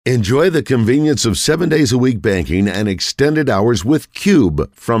Enjoy the convenience of 7 days a week banking and extended hours with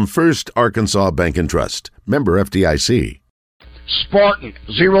Cube from First Arkansas Bank and Trust. Member FDIC. Spartan,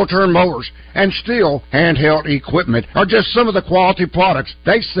 zero-turn mowers, and Steel handheld equipment are just some of the quality products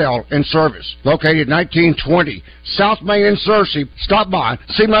they sell and service. Located 1920 South Main in Searcy. Stop by,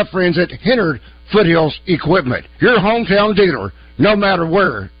 see my friends at Hennard Foothills Equipment, your hometown dealer, no matter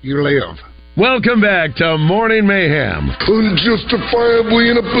where you live. Welcome back to Morning Mayhem. Unjustifiably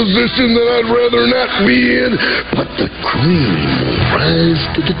in a position that I'd rather not be in, but the cream will rise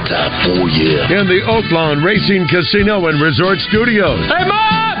to the top for you. In the Oaklawn Racing Casino and Resort Studios. Hey,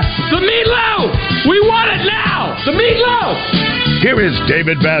 Mom! The meatloaf! We want it now! The meatloaf! Here is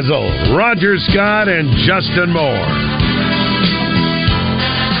David Basil, Roger Scott, and Justin Moore.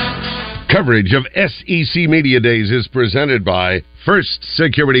 Coverage of SEC Media Days is presented by First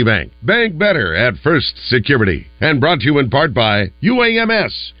Security Bank. Bank better at First Security. And brought to you in part by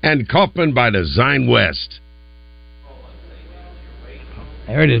UAMS and Kaufman by Design West.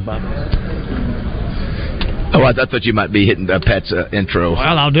 There it is, Bob. Oh, I thought you might be hitting Pat's intro.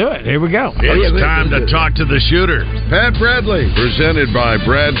 Well, I'll do it. Here we go. It's time to talk to the shooter. Pat Bradley, presented by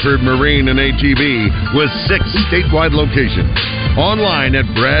Bradford Marine and ATV with 6 statewide locations. Online at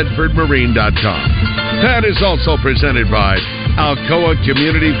bradfordmarine.com. Pat is also presented by Alcoa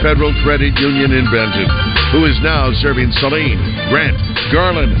Community Federal Credit Union in Benton, who is now serving Saline, Grant,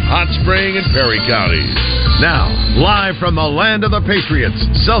 Garland, Hot Spring, and Perry counties. Now, live from the land of the Patriots,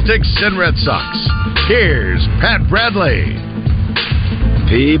 Celtics, and Red Sox, here's Pat Bradley.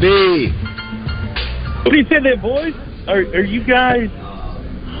 PB. What do you say there, boys? Are you guys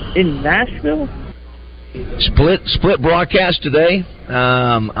in Nashville? Split broadcast today.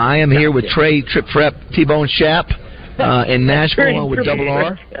 I am here with Trey Trip Prep T-Bone Shap in Nashville with Double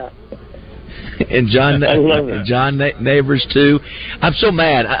R. And John Neighbors too. I'm so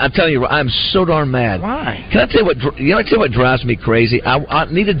mad. I'm telling you, I'm so darn mad. Why? Can I tell you what drives me crazy? I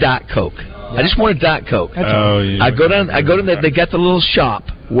need a Diet Coke. I just want a Diet Coke. Yeah. I go down. They got the little shop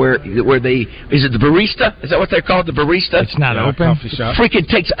where they is it the barista? Is that what they're called? The barista? It's not open. Coffee shop. Freaking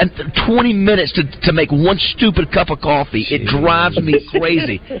takes 20 minutes to make one stupid cup of coffee. It drives me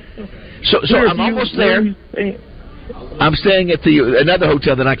crazy. So I'm almost there. I'm staying at another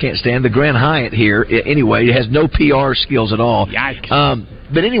hotel that I can't stand, the Grand Hyatt here. Anyway, it has no PR skills at all. Yikes.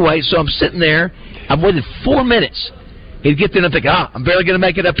 But anyway, so I'm sitting there. I've waited 4 minutes. He'd get there and I think, I'm barely going to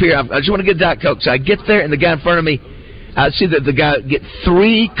make it up here. I just want to get a Diet Coke. So I get there and the guy in front of me, I see that the guy get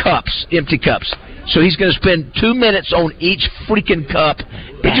 3 cups, empty cups. So he's going to spend 2 minutes on each freaking cup.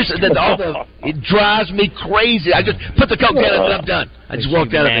 It drives me crazy. I just put the Coke down and I'm done. I just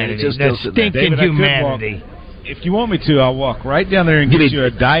walked out of there. It's just stinking humanity. If you want me to, I'll walk right down there and get you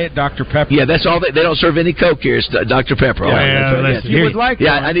a Diet Dr. Pepper. Yeah, that's all. They don't serve any Coke here. It's Dr. Pepper. You would like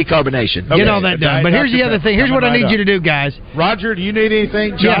that. I need carbonation. Get all that done. But here's the other thing. Here's what I need you to do, guys. Roger, do you need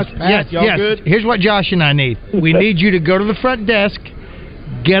anything? Josh, Pat, y'all good? Here's what Josh and I need. We need you to go to the front desk,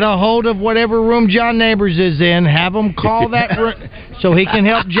 get a hold of whatever room John Neighbors is in, have him call that room so he can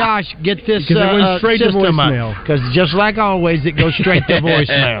help Josh get this system up. Because just like always, it goes straight to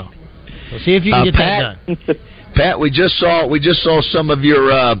voicemail. So see if you can get that done. Pat, we just saw some of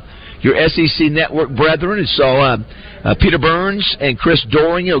your SEC Network brethren. We saw Peter Burns and Chris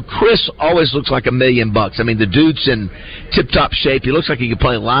Doring. You know, Chris always looks like $1 million. I mean, the dude's in tip-top shape. He looks like he could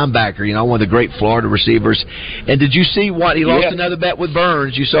play linebacker. You know, one of the great Florida receivers. And did you see what he lost another bet with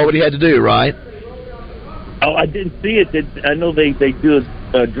Burns? You saw what he had to do, right? Oh, I didn't see it. I know they do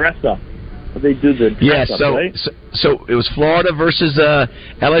a dress-up. They do the dress-up, right? So it was Florida versus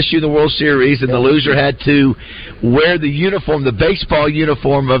LSU in the World Series, and the loser had to wear the uniform, the baseball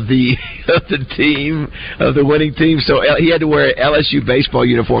uniform of the winning team. So he had to wear an LSU baseball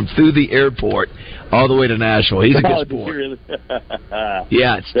uniform through the airport all the way to Nashville. He's a good sport.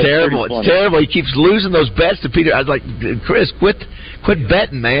 Yeah, it's terrible. It's terrible. He keeps losing those bets to Peter. I was like, Chris, quit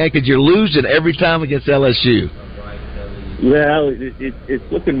betting, man, because you're losing every time against LSU. Yeah,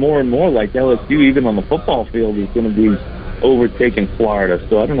 it's looking more and more like LSU, even on the football field, is going to be overtaking Florida.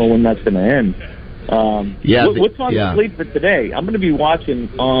 So I don't know when that's going to end. What's on the slate for today? I'm going to be watching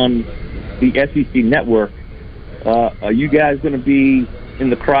on the SEC Network. Are you guys going to be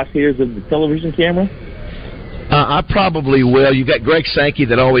in the crosshairs of the television camera? I probably will. You got Greg Sankey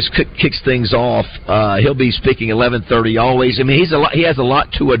that always kicks things off. He'll be speaking 11:30 always. I mean, he has a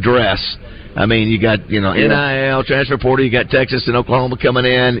lot to address. I mean, you got, NIL, transfer portal, you got Texas and Oklahoma coming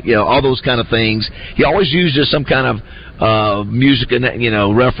in, all those kind of things. He always uses some kind of music and,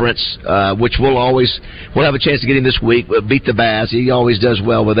 reference, which we'll have a chance to get him this week. Beat the Bass. He always does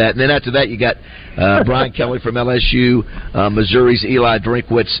well with that. And then after that, you got Brian Kelly from LSU, Missouri's Eli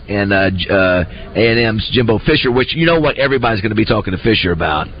Drinkwitz, and A&M's Jimbo Fisher, which you know what everybody's going to be talking to Fisher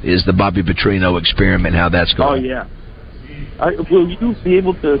about is the Bobby Petrino experiment, how that's going. Oh, yeah. Will you be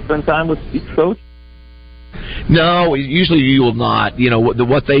able to spend time with each coach? No, usually you will not.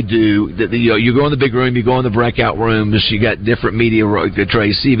 What they do, you go in the big room, you go in the breakout rooms, you got different media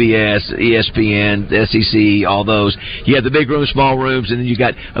trays, CBS, ESPN, SEC, all those. You have the big room, small rooms, and then you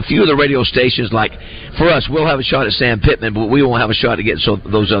got a few of the radio stations. Like, for us, we'll have a shot at Sam Pittman, but we won't have a shot to get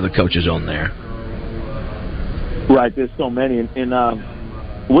those other coaches on there. Right, there's so many. And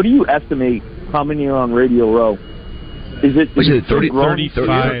what do you estimate how many are on Radio Row? Is it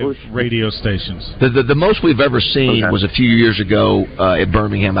 35 radio stations? The most we've ever seen was a few years ago at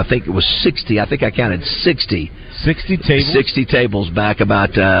Birmingham. I think it was 60. I think I counted 60. 60 tables? 60 tables back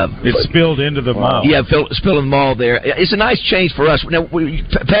about... it spilled into the mall. Yeah, spilled in the mall there. It's a nice change for us. Now,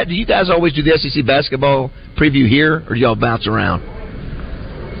 Pat, do you guys always do the SEC basketball preview here, or do y'all bounce around?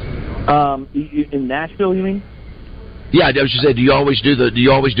 In Nashville, you mean? Yeah, I was just saying, do you always do it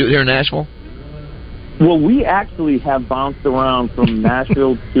here in Nashville? Well, we actually have bounced around from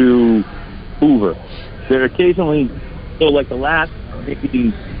Nashville to Hoover. There occasionally, like the last,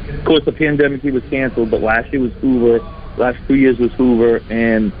 of course, the pandemic was canceled, but last year was Hoover. Last 2 years was Hoover,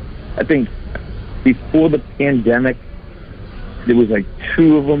 and I think before the pandemic, there was like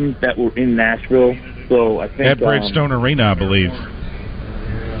 2 of them that were in Nashville. So I think at Bridgestone Arena, I believe.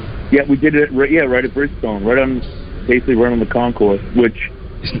 Yeah, we did it. Right at Bridgestone, basically right on the concourse, which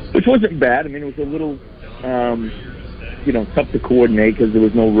wasn't bad. I mean, it was a little, tough to coordinate because there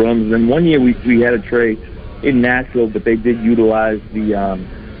was no rooms. And one year we had a tray in Nashville, but they did utilize the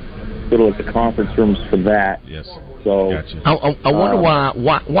sort of like the conference rooms for that. Yes. So gotcha. I wonder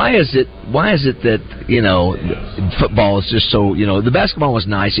why is it that football is just so the basketball was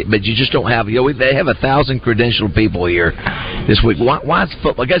nice, but you just don't have they have 1,000 credentialed people here this week. Why is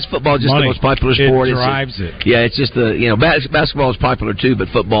football? I guess football is just the most popular sport. It drives it. Yeah, it's just basketball is popular too, but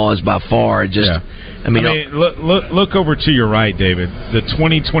football is by far just. Yeah. I mean, look over to your right, David. The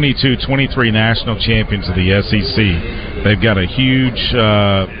 2022-23 national champions of the SEC. They've got a huge.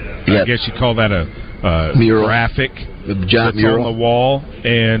 I guess you call that a mural. Graphic giant mural on the wall,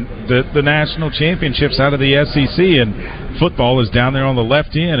 and the national championships out of the SEC, and football is down there on the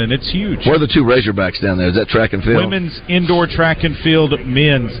left end, and it's huge. Where are the 2 Razorbacks down there? Is that track and field? Women's indoor track and field,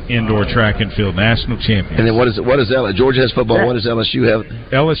 men's indoor track and field, national champions. And then what is Georgia has football? What does LSU have?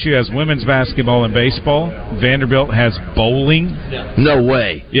 LSU has women's basketball and baseball. Vanderbilt has bowling. No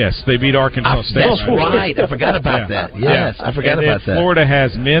way. Yes, they beat Arkansas State. That's right. I forgot about that. Yes, I forgot about that. Florida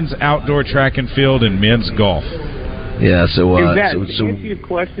has men's outdoor track and field and men's golf. Yeah, so to answer your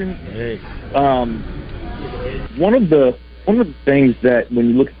question, one of the things that when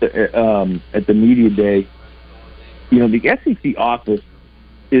you look at the media day, the SEC office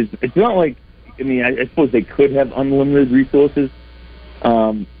it's not like, I mean, I suppose they could have unlimited resources,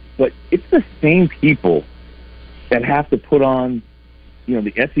 but it's the same people that have to put on,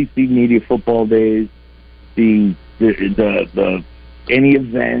 the SEC media football days, the any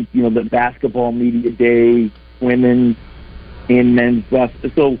event, the basketball media day, women's and men's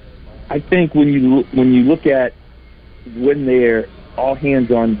basketball. So I think when you look at when they're all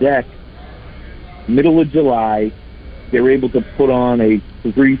hands on deck, middle of July, they're able to put on a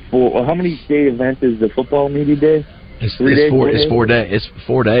 3-4. How many day event is the football media day? It's 4 days. It's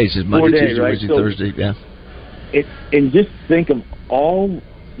 4 days. It's Monday, Tuesday, Wednesday, Thursday. Yeah. And just think of all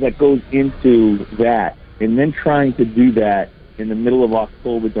that goes into that, and then trying to do that in the middle of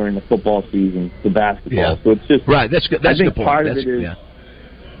October during the football season, the basketball. Yeah. So it's just right. That's good. That's I a think good point. Part of it is,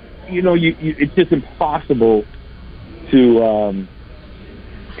 it's just impossible to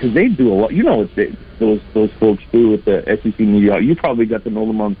because they do a lot. What those folks do with the SEC media. You probably got to know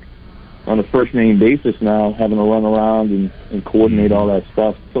them on a first name basis now, having to run around and coordinate all that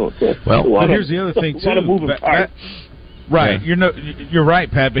stuff. So but here's the other thing too. A lot of moving parts. Right, yeah. You're right,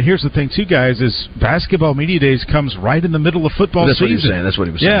 Pat. But here's the thing, too, guys: is basketball media days comes right in the middle of football season. What he was saying. That's what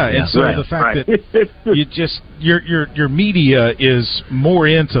he was saying. Yeah, and so the fact that you just your media is more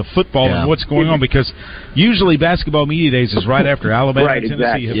into football and what's going on, because usually basketball media days is right after Alabama and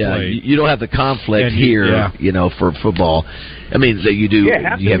Tennessee have played. You don't have the conflict here, for football. I mean, that you do.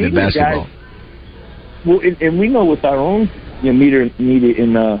 You have in basketball. Guys, well, and we know with our own media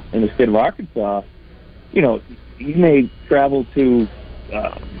in the state of Arkansas, you may travel to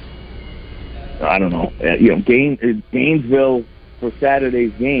I don't know, Gainesville for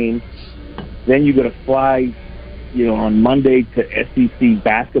Saturday's game. Then you got to fly, on Monday to SEC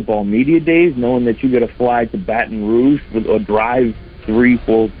basketball media days, knowing that you got to fly to Baton Rouge or drive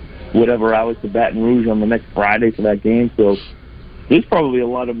 3-4 whatever hours to Baton Rouge on the next Friday for that game. So there's probably a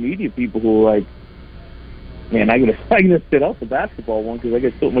lot of media people who are like, man, I gotta sit out the basketball one because I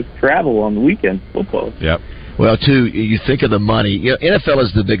get so much travel on the weekend football. Yep. Well, too, you think of the money. NFL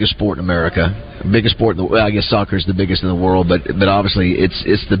is the biggest sport in America. Biggest sport in the I guess soccer is the biggest in the world, but obviously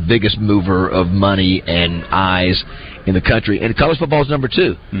it's the biggest mover of money and eyes in the country. And college football is number 2.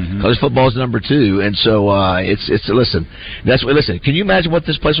 Mm-hmm. College football is number 2, and so listen. Can you imagine what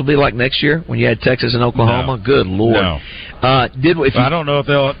this place will be like next year when you had Texas and Oklahoma? No. Good Lord. No. I don't know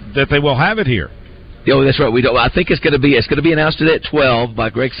if they will have it here. Oh, that's right. We don't. I think it's going to be announced today at 12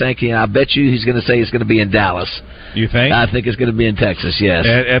 by Greg Sankey, and I bet you he's going to say it's going to to be in Dallas. You think? I think it's going to be in Texas. Yes.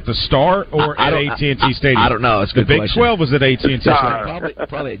 At the Star or at AT&T Stadium? I don't know. It's a good question. The Big 12 was at AT&T Stadium.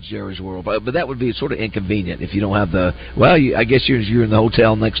 Probably at Jerry's World, but that would be sort of inconvenient if you don't have the. Well, I guess you're in the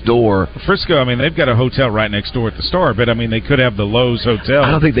hotel next door. Frisco. I mean, they've got a hotel right next door at the Star, but I mean, they could have the Lowe's hotel.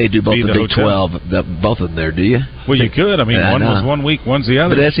 I don't think they do both the Big 12, both of them there. Do you? Well, you could. I mean, one was 1 week, one's the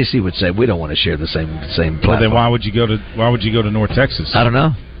other. But the SEC would say we don't want to share the same platform. Well, then why would you go to North Texas? I don't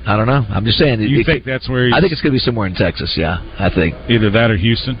know. I'm just saying. You think that's where? I think it's going to be somewhere in Texas. Yeah, I think either that or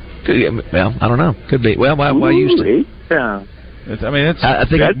Houston. Well, I don't know. Could be. Well, why Houston? Yeah. I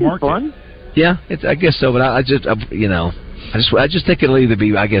think that'd be fun. Yeah, I guess so. But I just think it'll either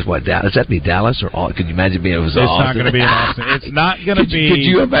be, I guess, Does that be Dallas or could you imagine being it was Austin? It's not going to be in Austin. It's not going to be. Could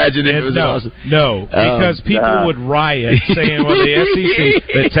you imagine it was Austin? No, because people would riot saying, "Well, the SEC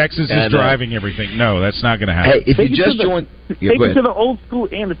that Texas is driving everything." No, that's not going to happen. Hey, if you just join. Take it to the old school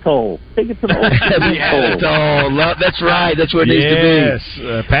Anatole. Take it to the old school Anatole. That's right. That's what it needs to be. Yes.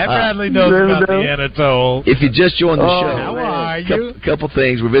 Pat Bradley knows about the Anatole. If you just joined the show. How are you? Couple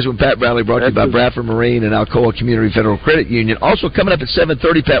things. We're visiting with Pat Bradley, brought to you by Bradford Marine and Alcoa Community Federal Credit Union. Also coming up at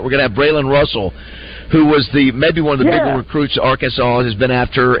 7:30, Pat, we're going to have Braylon Russell, who was maybe one of the bigger recruits Arkansas has been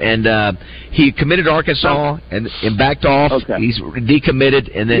after, and he committed to Arkansas and backed off. Okay. He's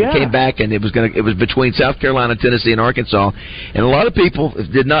decommitted and then came back, and it was between South Carolina, Tennessee, and Arkansas, and a lot of people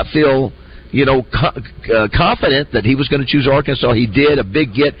did not feel confident that he was going to choose Arkansas. He did. A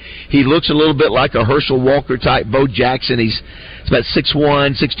big get. He looks a little bit like a Herschel Walker type, Bo Jackson. He's about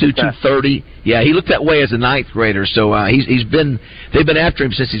 6'1", 6'2", 230. Yeah, he looked that way as a ninth grader. So they've been after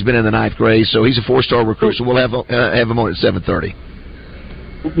him since he's been in the ninth grade. So he's a 4-star recruit. So we'll have him on at 7:30.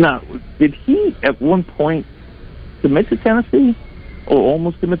 Now, did he at one point commit to Tennessee? Or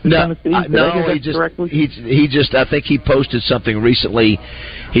almost commit to Tennessee? He just I think he posted something recently.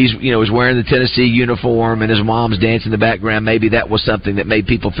 He's was wearing the Tennessee uniform and his mom's dancing in the background. Maybe that was something that made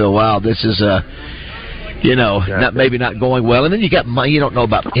people feel, wow, this is maybe not going well. And then you got money. You don't know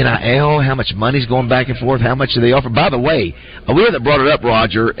about NIL, how much money's going back and forth, how much do they offer. By the way, we haven't brought it up,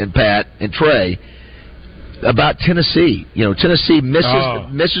 Roger and Pat and Trey, about Tennessee. Tennessee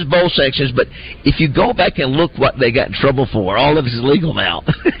misses bowl sanctions, but if you go back and look what they got in trouble for, all of it is legal now.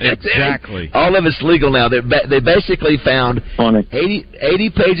 Exactly. All of it's legal now. They basically found 80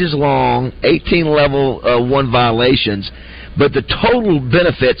 pages long, 18 level 1 violations, but the total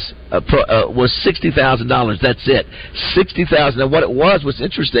benefits was $60,000. That's it, $60,000. And what it was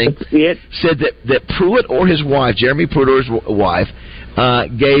interesting. Said that Pruitt or his wife, Jeremy Pruitt or his wife,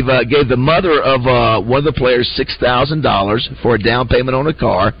 gave the mother of one of the players $6,000 for a down payment on a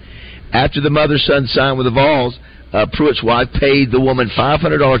car. After the mother's son signed with the Vols, Pruitt's wife paid the woman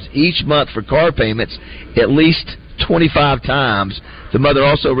 $500 each month for car payments at least 25 times. The mother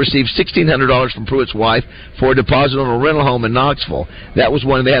also received $1,600 from Pruitt's wife for a deposit on a rental home in Knoxville. That was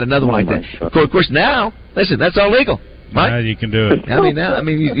one. They had another one like that. Of course, now, listen, that's all legal. Right? Now you can do it.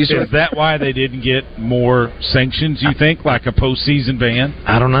 Is that why they didn't get more sanctions, you think, like a postseason ban?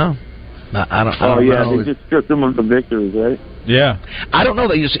 I don't know. I don't know. They just stripped them of the victories, right? Yeah. I don't know.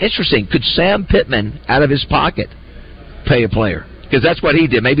 It's interesting. Could Sam Pittman, out of his pocket, pay a player? Because that's what he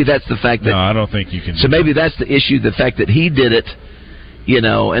did. Maybe that's the fact that... No, I don't think you can. So maybe that's the issue, the fact that he did it,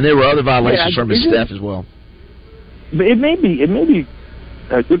 and there were other violations from his staff as well. It may be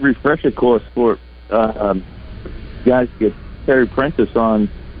a good refresher course for... guys get Terry Prentice on,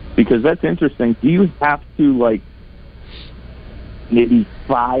 because that's interesting. Do you have to maybe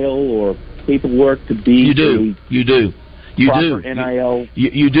file or paperwork to be you do proper NIL?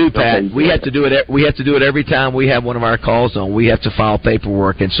 You do, Pat. Okay, we have to do it. We have to do it every time we have one of our calls on. We have to file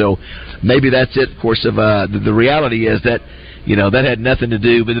paperwork, and so maybe that's it. Of course, of the reality is that that had nothing to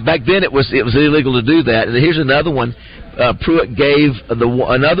do. But back then it was illegal to do that. And here's another one. Pruitt gave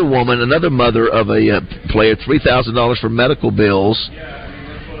another mother of a player $3,000 for medical bills.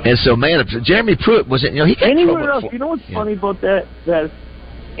 And so, man, Jeremy Pruitt wasn't. He got anywhere else. You know what's funny about that? That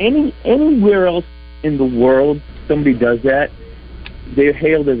anywhere else in the world, somebody does that, they're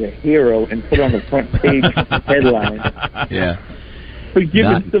hailed as a hero and put on the front page headline. Yeah. For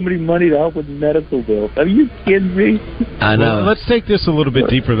giving somebody money to help with medical bills. Are you kidding me? I know. Well, let's take this a little bit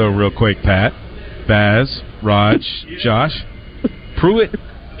deeper, though, real quick, Pat, Baz, Raj, Josh. Pruitt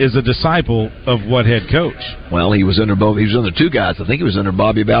is a disciple of what head coach? Well, he was under two guys. I think he was under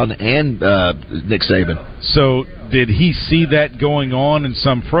Bobby Bowden and Nick Saban. So did he see that going on in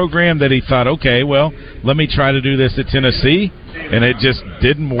some program that he thought, okay, well, let me try to do this at Tennessee, and it just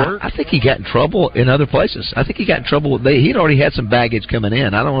didn't work? I think he got in trouble in other places. I think he got in trouble. He'd already had some baggage coming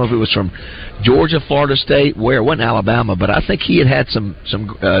in. I don't know if it was from Georgia, Florida State, where it wasn't Alabama, but I think he had some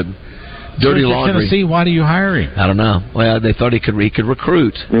dirty laundry. Tennessee, why do you hire him? I don't know. Well, they thought he could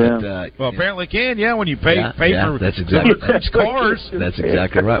recruit. Yeah. But, well, apparently can. Yeah, when you pay for that's exactly cars. That's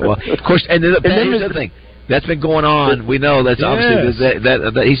exactly right. Well, of course, and here's the other thing. That's been going on. We know that's obviously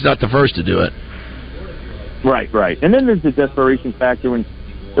that he's not the first to do it. Right. And then there's the desperation factor when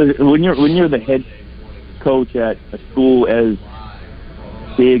you're the head coach at a school as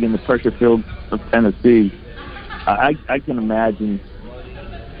big and the pressure field of Tennessee. I can imagine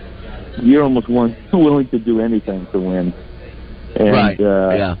you're almost willing to do anything to win. And, right.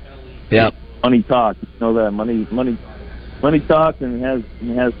 Yeah. Money talks. You know that money talks, and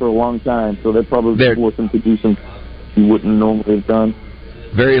it has for a long time. So that probably forced him to do some he wouldn't normally have done.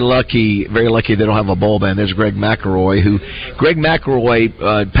 Very lucky they don't have a bowl ban. There's Greg McElroy,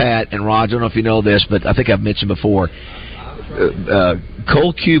 Pat and Rod, I don't know if you know this, but I think I've mentioned before,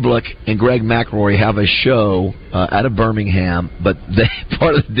 Cole Kublik and Greg McElroy have a show out of Birmingham, but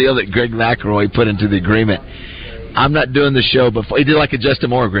part of the deal that Greg McElroy put into the agreement, I'm not doing the show before. He did like a Justin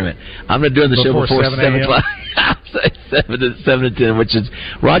Moore agreement. I'm not doing the show before 7 o'clock. 7 to 10, which is,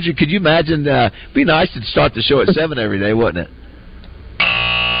 Roger, could you imagine, be nice to start the show at 7 every day, wouldn't it?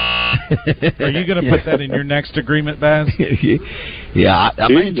 Are you going to put that in your next agreement, Baz? Yeah,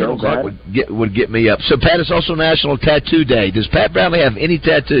 my internal clock would get me up. So, Pat, it's also National Tattoo Day. Does Pat Bradley have any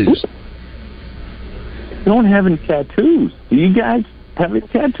tattoos? I don't have any tattoos. Do you guys have any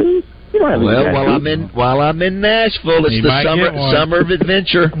tattoos? You don't have any tattoos. While I'm in Nashville, it's the summer of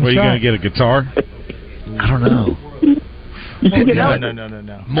adventure. Are you going to get a guitar? I don't know.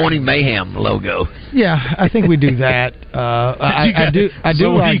 No. Morning Mayhem logo. Yeah, I think we do that. I do.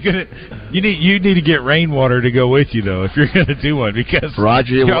 So like. You need to get rainwater to go with you though if you're going to do one, because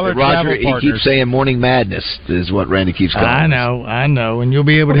Roger he keeps saying Morning Madness is what Randy keeps calling. I know, and you'll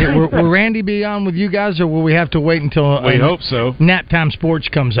be able to. Will Randy be on with you guys, or will we have to wait until? We hope so. Nap Time Sports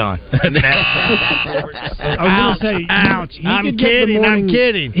comes on. I was going to say, ouch! I'm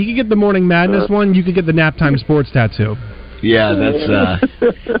kidding. He could get the Morning Madness one. You could get the Nap Time Sports tattoo. Yeah, that's.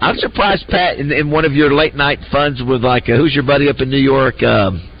 I'm surprised, Pat, in one of your late night funds with who's your buddy up in New York?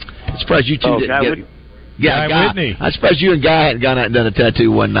 I'm surprised you two didn't get. Guy Whitney. I suppose you and Guy hadn't gone out and done a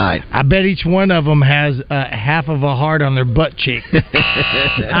tattoo one night. I bet each one of them has half of a heart on their butt cheek.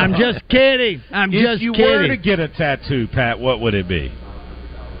 I'm just kidding. If you were to get a tattoo, Pat, what would it be?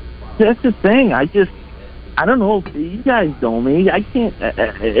 That's the thing. I don't know if you guys know me. I can't.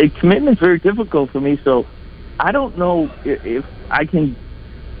 Commitment's very difficult for me, so. I don't know if I can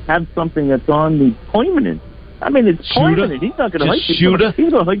have something that's on the permanent. I mean, it's permanent. He's not going to like it. He's going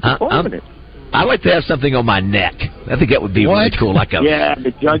to like the permanent. I like to have something on my neck. I think that would be really cool.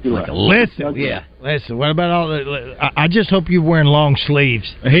 The jugular. Listen. What about all the? I just hope you're wearing long sleeves.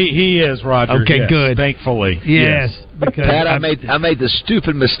 He is, Roger. Okay, good. Thankfully, yes. Because Pat, I made the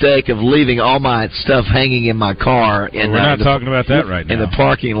stupid mistake of leaving all my stuff hanging in my car. We're not talking about that right now. In the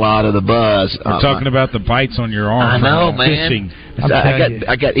parking lot of the Buzz. We're talking about the bites on your arm. I know, man.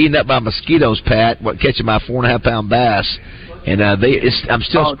 I got eaten up by mosquitoes, Pat. Catching my 4.5-pound bass, and I'm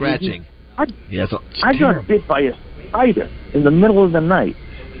still scratching. I got bit by a spider in the middle of the night.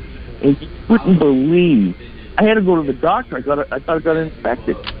 And you wouldn't believe. I had to go to the doctor. I thought I got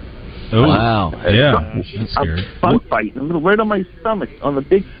infected. Oh, wow. Yeah. That's scary. A bug bite in the middle, right on my stomach, on the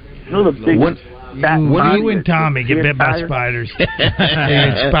big, When you and Tommy get bit by spiders, you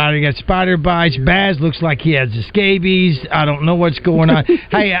got spider bites. Baz looks like he has the scabies. I don't know what's going on.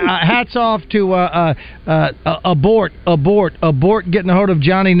 Hey, hats off to Abort getting a hold of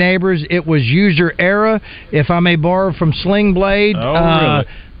Johnny Neighbors. It was user error, if I may borrow from Sling Blade. Oh, really?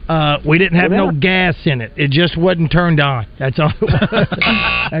 We didn't have no gas in it. It just wasn't turned on. That's all it was.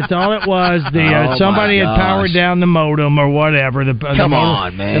 That's all it was. Somebody had powered down the modem or whatever. Come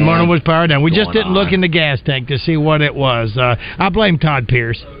on, man. The modem was powered down. We just didn't look in the gas tank to see what it was. I blame Todd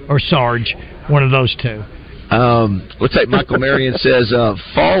Pierce or Sarge, one of those two. Looks like Michael Marion says,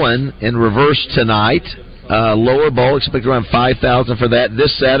 Fallen in reverse tonight. Lower bowl, expect around 5,000 for that.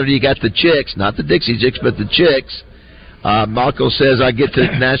 This Saturday, you got the Chicks, not the Dixie Chicks, but the Chicks. Michael says, I get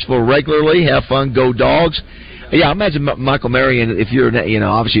to Nashville regularly. Have fun, go Dogs. Yeah, I imagine Michael Marion, if you're,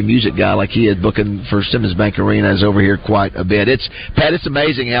 obviously a music guy like he is, booking for Simmons Bank Arena, is over here quite a bit. Pat, it's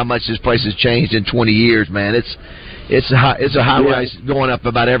amazing how much this place has changed in 20 years, man. It's a high rise going up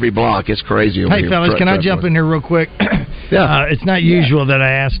about every block. It's crazy over here. Hey, fellas, can I jump in here real quick? Yeah. It's not usual that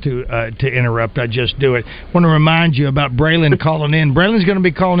I ask to interrupt. I just do it. I want to remind you about Braylon calling in. Braylon's going to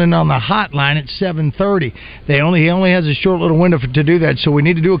be calling in on the hotline at 7:30. He only has a short little window to do that, so we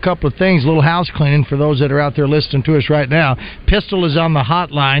need to do a couple of things. A little house cleaning for those that are out there listening to us right now. Pistol is on the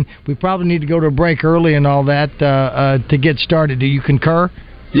hotline. We probably need to go to a break early and all that to get started. Do you concur?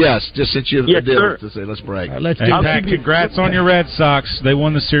 Yes, just sent you the deal to say let's break. Let's do that. Congrats on your Red Sox. They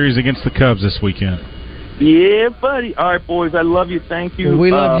won the series against the Cubs this weekend. Yeah, buddy. All right, boys, I love you. Thank you. Well,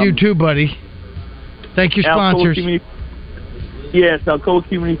 we love you too, buddy. Thank you, sponsors. Alcoa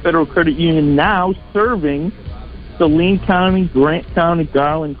Community Federal Credit Union now serving Saline County, Grant County,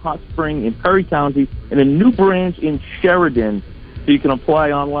 Garland, Hot Spring, and Perry County, and a new branch in Sheridan. So you can apply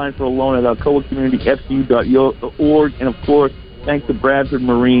online for a loan at alcoacommunityfcu.org, and of course, thanks to Bradford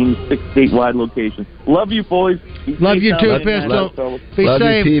Marine, 6 statewide locations. Love you, boys. Love you too, Pistol. Be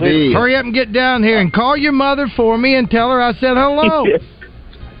safe. Hurry up and get down here and call your mother for me and tell her I said hello.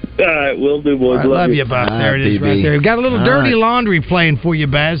 All right, will do, boys. I love you, Bob. There it is, right there. We've got a little dirty laundry playing for you,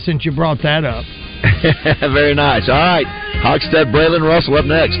 Baz, since you brought that up. Very nice. All right. Hockstead, Braylon Russell up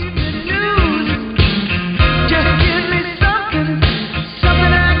next.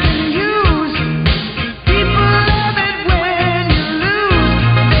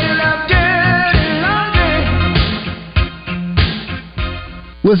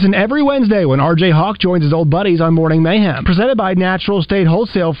 Listen every Wednesday when RJ Hawk joins his old buddies on Morning Mayhem. Presented by Natural State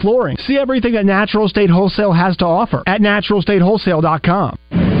Wholesale Flooring. See everything that Natural State Wholesale has to offer at naturalstatewholesale.com.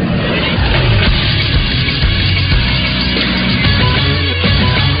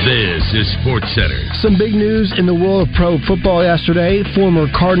 This is SportsCenter. Some big news in the world of pro football yesterday. Former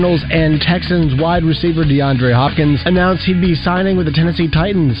Cardinals and Texans wide receiver DeAndre Hopkins announced he'd be signing with the Tennessee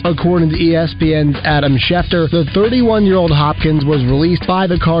Titans. According to ESPN's Adam Schefter, the 31-year-old Hopkins was released by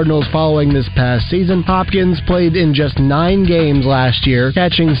the Cardinals following this past season. Hopkins played in just 9 games last year,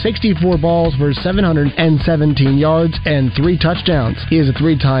 catching 64 balls for 717 yards and 3 touchdowns. He is a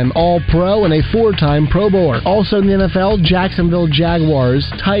 3-time All-Pro and a 4-time Pro Bowler. Also in the NFL, Jacksonville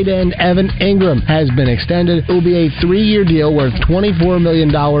Jaguars tight end Evan Ingram has been extended. It will be a 3-year deal worth $24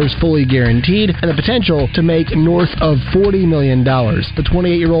 million fully guaranteed and the potential to make north of $40 million. The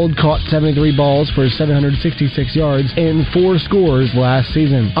 28-year-old caught 73 balls for 766 yards in 4 scores last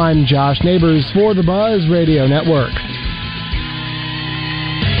season. I'm Josh Neighbors for the Buzz Radio Network.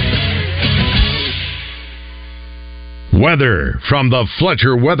 Weather from the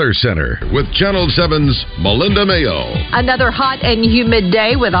Fletcher Weather Center with Channel 7's Melinda Mayo. Another hot and humid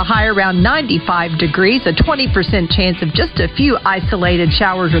day with a high around 95 degrees, a 20% chance of just a few isolated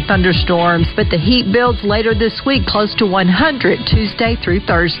showers or thunderstorms, but the heat builds later this week, close to 100 Tuesday through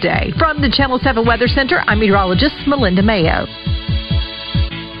Thursday. From the Channel 7 Weather Center, I'm meteorologist Melinda Mayo.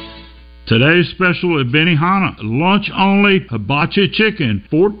 Today's special at Benihana, lunch only hibachi chicken,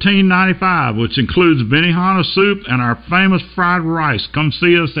 $14.95, which includes Benihana soup and our famous fried rice. Come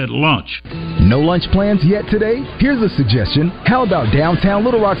see us at lunch. No lunch plans yet today? Here's a suggestion. How about downtown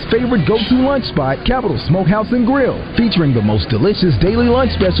Little Rock's favorite go-to lunch spot, Capital Smokehouse and Grill, featuring the most delicious daily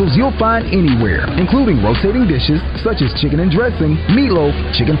lunch specials you'll find anywhere, including rotating dishes such as chicken and dressing, meatloaf,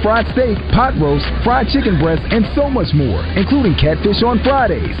 chicken fried steak, pot roast, fried chicken breast, and so much more, including catfish on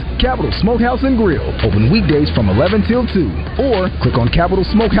Fridays. Capital Smokehouse and Grill, open weekdays from 11 till 2, or click on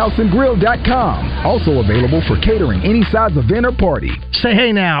CapitalSmokehouseandGrill.com. Also available for catering any size event or party. Say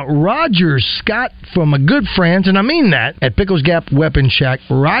hey now, Roger Scott from a good friends, and I mean that, at Pickles Gap Weapon Shack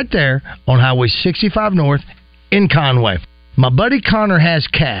right there on Highway 65 North in Conway. My buddy Connor has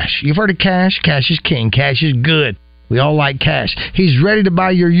cash. You've heard of cash? Cash is king. Cash is good. We all like cash. He's ready to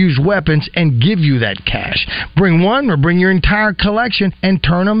buy your used weapons and give you that cash. Bring one or bring your entire collection and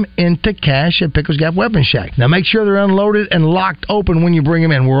turn them into cash at Pickles Gap Weapon Shack. Now make sure they're unloaded and locked open when you bring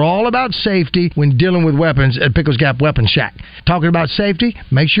them in. We're all about safety when dealing with weapons at Pickles Gap Weapon Shack. Talking about safety,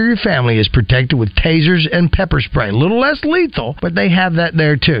 make sure your family is protected with tasers and pepper spray. A little less lethal, but they have that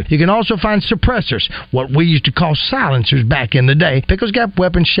there too. You can also find suppressors, what we used to call silencers back in the day. Pickles Gap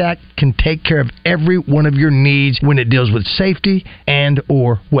Weapon Shack can take care of every one of your needs when it deals with safety and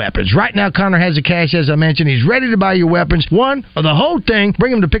or weapons. Right now, Connor has the cash, as I mentioned. He's ready to buy your weapons, one or the whole thing.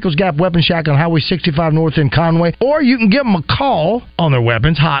 Bring them to Pickles Gap Weapon Shack on Highway 65 North in Conway, or you can give them a call on their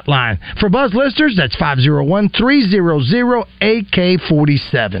weapons hotline. For Buzz listeners, that's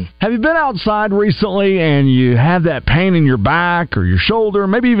 501-300-AK47. Have you been outside recently and you have that pain in your back or your shoulder,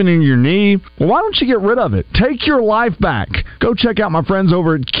 maybe even in your knee? Well, why don't you get rid of it? Take your life back. Go check out my friends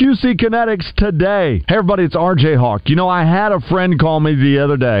over at QC Kinetics today. Hey, everybody, it's RJ Hawk. I had a friend call me the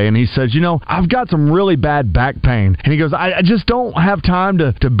other day, and he says, I've got some really bad back pain. And he goes, I just don't have time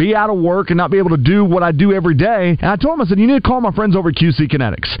to be out of work and not be able to do what I do every day. And I told him, I said, you need to call my friends over at QC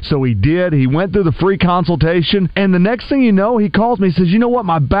Kinetics. So he did. He went through the free consultation, and the next thing you know, he calls me and says, you know what?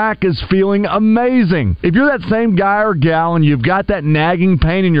 My back is feeling amazing. If you're that same guy or gal and you've got that nagging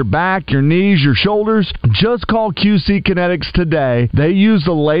pain in your back, your knees, your shoulders, just call QC Kinetics today. They use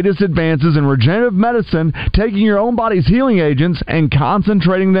the latest advances in regenerative medicine, taking your own body's healing agents and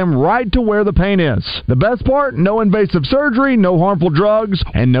concentrating them right to where the pain is. The best part? No invasive surgery, no harmful drugs,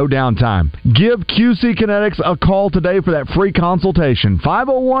 and no downtime. Give QC Kinetics a call today for that free consultation.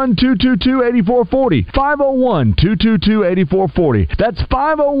 501-222-8440. 501-222-8440. That's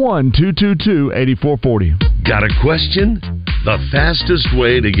 501-222-8440. Got a question? The fastest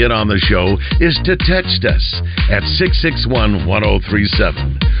way to get on the show is to text us at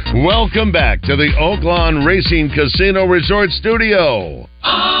 661-1037. Welcome back to the Oaklawn Racing Casino Resort Studio.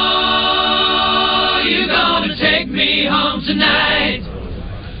 Oh, you gonna take me home tonight?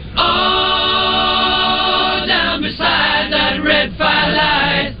 Oh, down beside that red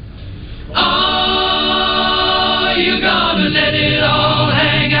firelight. Oh, you gonna let it all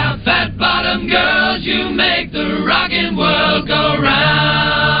hang out? Fat bottom girls, you make the rockin' world go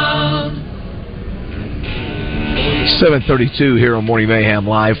round. 7:32 here on Morning Mayhem,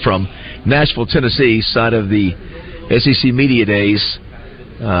 live from Nashville, Tennessee, side of the SEC Media Days.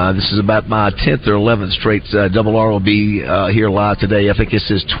 This is about my 10th or 11th straight. Double R will be here live today. I think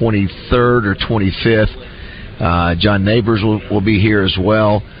this is 23rd or 25th. John Neighbors will be here as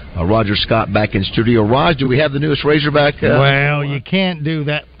well. Roger Scott back in studio. Raj, do we have the newest Razorback? Well, you can't do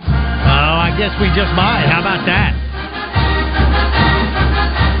that. Oh, I guess we just might. How about that?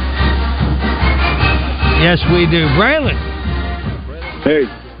 Yes, we do. Braylon. Hey.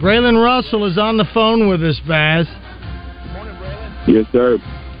 Braylon Russell is on the phone with us, Baz. Yes, sir.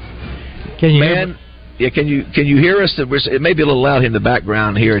 Can you can you hear us? It may be a little loud in the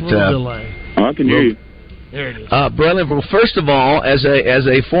background here. It's a little delay. I can hear you. There it is. Braylon, well, first of all, as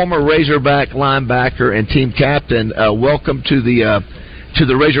a former Razorback linebacker and team captain, welcome to the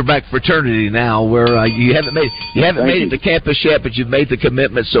Razorback fraternity now, where you haven't made it to campus yet, but you've made the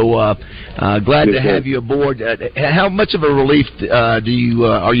commitment. So glad to have you aboard. How much of a relief are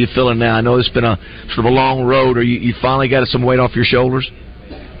you feeling now? I know it's been a sort of a long road. Or you finally got some weight off your shoulders?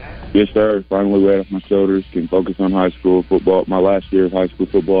 Yes, sir. Finally weight off my shoulders. Can focus on high school football. My last year of high school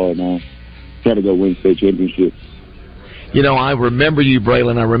football, and try to go win state championships. I remember you,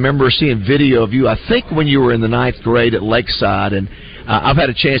 Braylon. I remember seeing video of you, I think when you were in the 9th grade at Lakeside, and I've had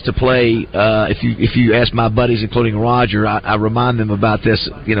a chance to play, if you ask my buddies, including Roger, I remind them about this,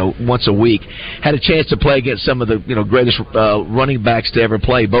 once a week. Had a chance to play against some of the, greatest running backs to ever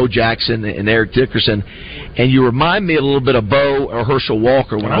play, Bo Jackson and Eric Dickerson, and you remind me a little bit of Bo or Herschel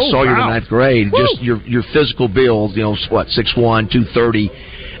Walker when I saw you in the 9th grade. Woo! Just your physical build, 6'1", 230.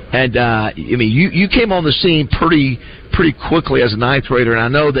 And, you came on the scene pretty quickly as a 9th grader, and I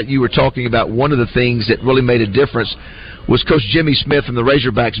know that you were talking about one of the things that really made a difference was Coach Jimmy Smith and the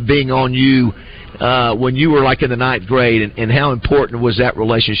Razorbacks being on you when you were like in the 9th grade, and how important was that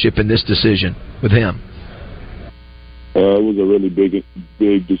relationship in this decision with him? It was a really big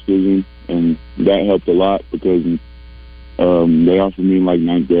decision, and that helped a lot because they offered me in like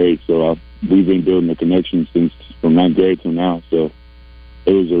 9th grade, so we've been building a connection from 9th grade till now, so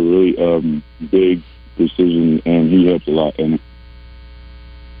it was a really big decision, and he helped a lot in it.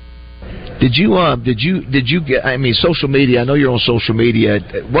 Did you get? I mean, social media. I know you're on social media.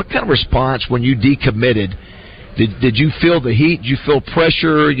 What kind of response when you decommitted Did you feel the heat? Did you feel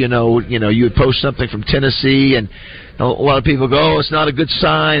pressure? You would post something from Tennessee, and a lot of people go, "Oh, it's not a good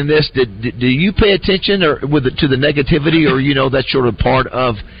sign." Do you pay attention to the negativity, or that's sort of part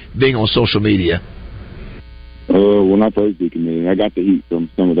of being on social media? When I first decommitted, I got the heat from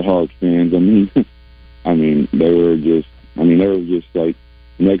some of the Hogs fans. I mean, they were just like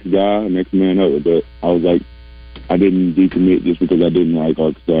next guy, next man up. But I was like, I didn't decommit just because I didn't like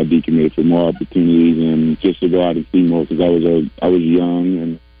Arkansas. I decommitted for more opportunities and just to go out and see more because I was young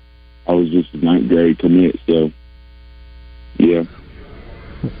and I was just a ninth grade commit. So, yeah.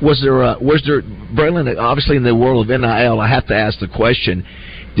 Was there Braylon? Obviously, in the world of NIL, I have to ask the question: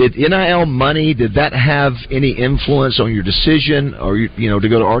 did NIL money, did that have any influence on your decision, or to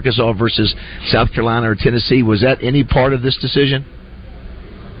go to Arkansas versus South Carolina or Tennessee? Was that any part of this decision?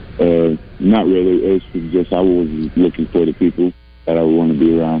 Not really. It was just I was looking for the people that I would want to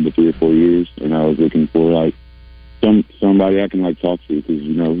be around for 3 or 4 years, and I was looking for like somebody I can like talk to because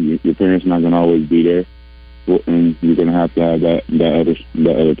your parents are not going to always be there, and you're going to have that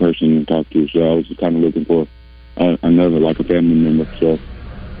other person to talk to. So I was just kind of looking for another like a family member. So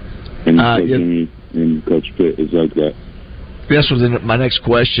and Coach Jimmy and Coach Pitt is like that. This was my next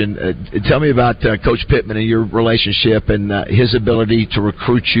question. Tell me about Coach Pittman and your relationship and his ability to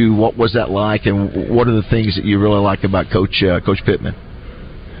recruit you. What was that like, and what are the things that you really like about Coach Pittman?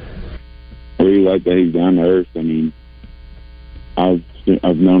 I really like that he's down to earth. I mean, I've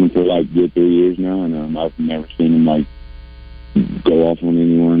known him for like good 3 years now, and I've never seen him like go off on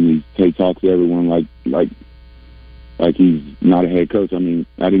anyone. He talks to everyone like he's not a head coach. I mean,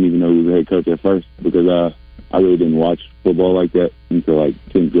 I didn't even know he was a head coach at first because I really didn't watch football like that until like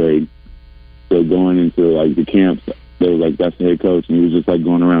 10th grade. So going into like the camps, they were like, "That's the head coach," and he was just like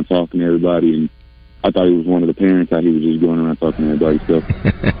going around talking to everybody. And I thought he was one of the parents. How he was just going around talking to everybody. So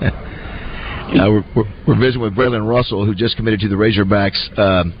we're visiting with Braylon Russell, who just committed to the Razorbacks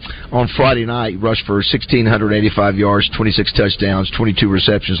on Friday night. Rushed for 1,685 yards, 26 touchdowns, 22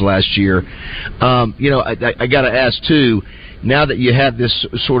 receptions last year. I got to ask too. Now that you have this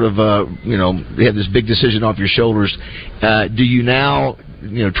sort of, you have this big decision off your shoulders, do you now,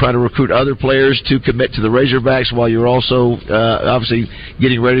 try to recruit other players to commit to the Razorbacks while you're also obviously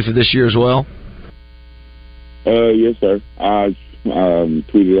getting ready for this year as well? Yes, sir. I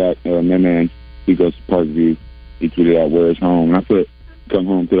tweeted out my man. He goes to Parkview. He tweeted out where his home. And I put come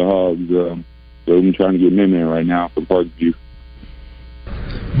home to the Hogs. So I'm trying to get man right now from Parkview.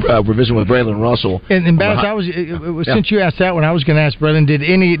 We're visiting with Braylon Russell. And Bass, since you asked that one, I was going to ask Braylon, did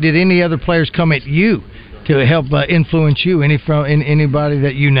any other players come at you to help influence you? Anybody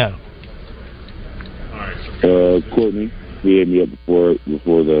that you know? Courtney, he hit me up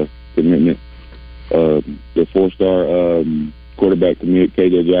before the commitment. The 4-star quarterback commit,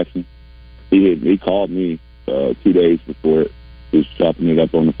 KJ Jackson. He called me 2 days before it. He was chopping it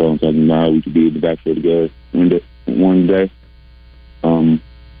up on the phone, talking about how we could be in the backfield together one day.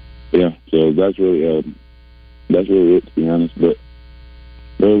 Yeah, so that's really it, to be honest. But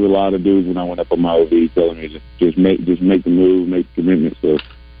there was a lot of dudes when I went up on my OV telling me to just make the move, make the commitment. So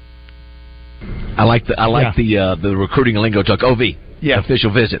I like the recruiting lingo talk. OV. Yeah,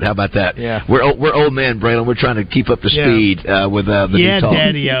 official visit. How about that? Yeah, we're old men, Braylon. We're trying to keep up to speed with the new talk.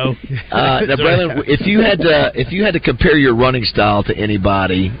 Daddy-o. Now, Braylon, if you had to compare your running style to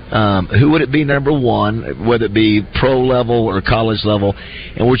anybody, who would it be? Number one, whether it be pro level or college level,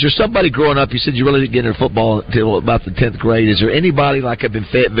 and was there somebody growing up? You said you really didn't get into football until about the 10th grade. Is there anybody like up in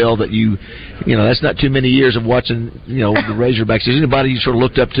Fayetteville that you that's not too many years of watching the Razorbacks? Is there anybody you sort of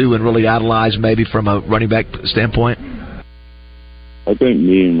looked up to and really idolized, maybe from a running back standpoint? I think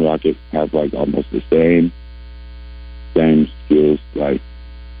me and Rocket have like almost the same skills. Like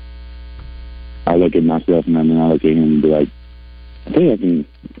I look at myself and then I look at him and be like, I think I can.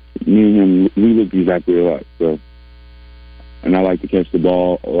 Me and him, we look exactly alike. So, and I like to catch the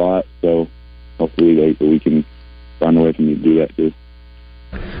ball a lot. So hopefully we can find a way for me to do that too.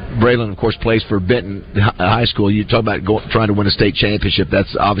 Braylon, of course, plays for Benton High School. You talk about trying to win a state championship.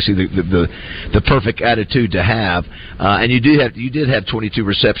 That's obviously the perfect attitude to have. And you did have 22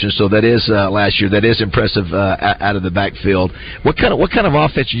 receptions, so that is last year. That is impressive out of the backfield. What kind of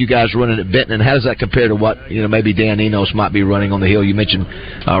offense are you guys running at Benton, and how does that compare to what maybe Dan Enos might be running on the hill? You mentioned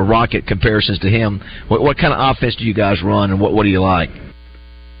Rocket comparisons to him. What kind of offense do you guys run, and what do you like?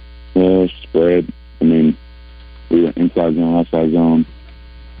 Spread. I mean, we were inside zone, outside zone.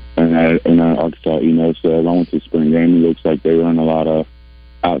 And Arkansas, so I went to spring game. It looks like they run a lot of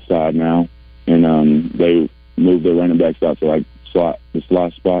outside now, and they moved their running backs out to like the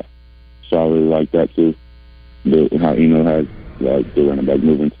slot spot. So I really like that too. How has like the running back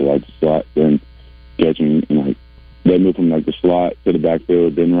moving to like the slot, then catching and like they move from like the slot to the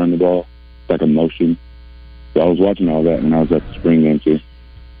backfield, then run the ball. It's like a motion. So I was watching all that when I was at the spring game too.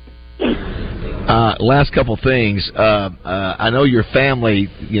 Last couple things. I know your family.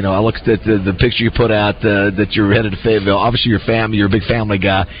 You know, I looked at the picture you put out that you're headed to Fayetteville. Obviously, your family. You're a big family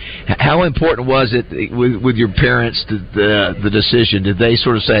guy. How important was it with your parents the decision? Did they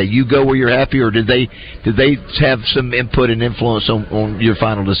sort of say you go where you're happy, or did they have some input and influence on your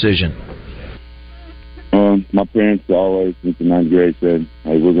final decision? My parents always, since the 9th grade, said,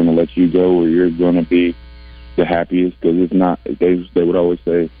 "Hey, we're going to let you go where you're going to be the happiest." Because it's not. They would always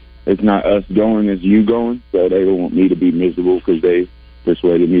say, it's not us going, it's you going. So they don't want me to be miserable because they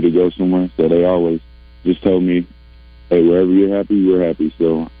persuaded me to go somewhere. So they always just told me, hey, wherever you're happy, we're happy.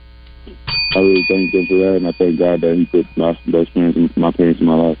 So I really thank them for that, and I thank God that He put my parents in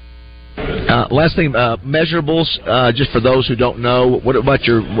my life. Last thing, measurables. Just for those who don't know, what about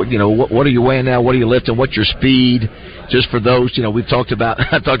your? What are you weighing now? What are you lifting? What's your speed? Just for those, we've talked about.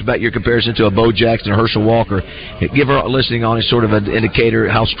 I've talked about your comparison to a Bo Jackson or Herschel Walker. Give our listening on sort of an indicator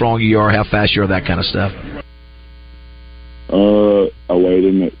how strong you are, how fast you are, that kind of stuff. I weighed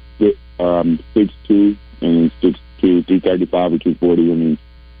in at 6'2", and 6'2", 235 or 240. I mean,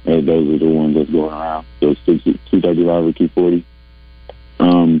 those are the ones that's going around. So 235 or 240.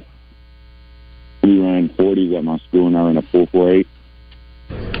 We ran 40s at my school, and I ran a 4.48.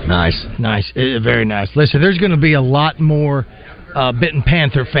 Nice. Very nice. Listen, there's going to be a lot more Benton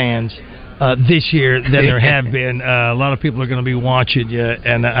Panther fans this year than there have been. A lot of people are going to be watching you,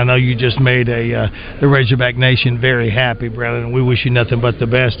 and I know you just made the Razorback Nation very happy, brother, and we wish you nothing but the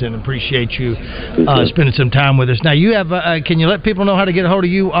best and appreciate you spending some time with us. Now, you have. Can you let people know how to get a hold of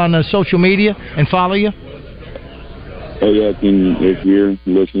you on social media and follow you? Oh, yeah, if you're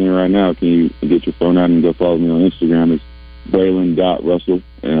listening right now, can you get your phone out and go follow me on Instagram? It's Braylon.Russell,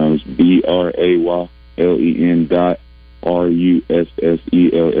 and it's BRAYLEN.RUSSELL,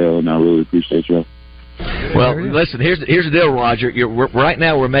 and I really appreciate y'all. Well, listen, here's the deal, Roger. Right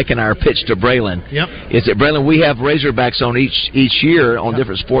now we're making our pitch to Braylon. Yep. Is that Braylon? We have Razorbacks on each year on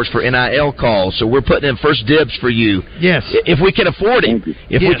different sports for NIL calls, so we're putting in first dibs for you. Yes. If we can afford it.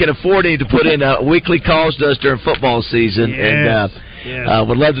 If we can afford it to put in weekly calls to us during football season. Yes. And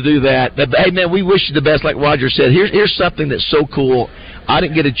would love to do that. But hey, man, we wish you the best. Like Roger said, here's something that's so cool. I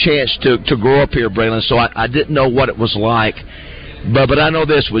didn't get a chance to grow up here, Braylon, so I didn't know what it was like. But I know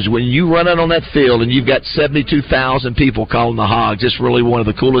this was when you run out on that field and you've got 72,000 people calling the Hogs. It's really one of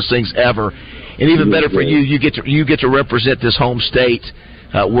the coolest things ever, and even better for you. You get to represent this home state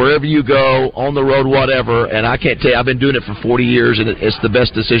wherever you go, on the road, whatever. And I can't tell you, I've been doing it for 40 years, and it's the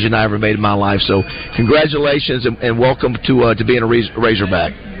best decision I ever made in my life. So congratulations and welcome to being a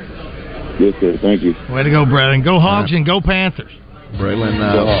Razorback. Yes, sir. Thank you. Way to go, Braylon. Go Hogs and go Panthers. Braylon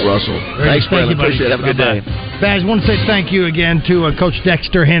Russell. Thanks, Braylon. Appreciate it. Have a good day. Guys, I want to say thank you again to Coach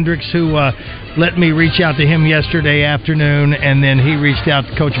Dexter Hendricks, who let me reach out to him yesterday afternoon, and then he reached out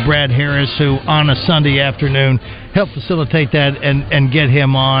to Coach Brad Harris, who on a Sunday afternoon helped facilitate that and get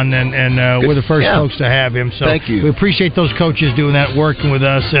him on, and we're the first folks to have him. So thank you. We appreciate those coaches doing that, working with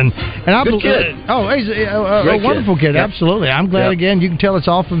us. And I Good kid. Oh, he's a wonderful kid. Yep. Absolutely. I'm glad, again, you can tell it's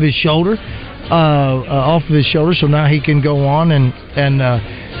off of his shoulder. So now he can go on and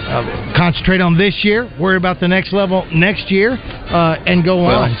concentrate on this year, worry about the next level next year, and go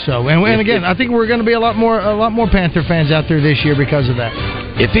on. So, and again, I think we're going to be a lot more Panther fans out there this year because of that.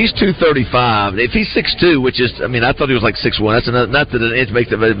 If he's 235, if he's 6'2", which is, I mean, I thought he was like 6'1". That's not that an inch makes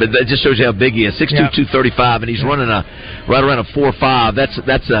it, but that just shows you how big he is. 6'2", 235, and he's running right around a 4.5.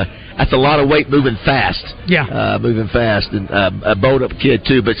 That's a lot of weight moving fast. Yeah. Moving fast, and a bowed-up kid,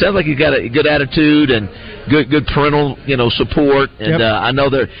 too. But it sounds like he's got a good attitude and good parental, support. And I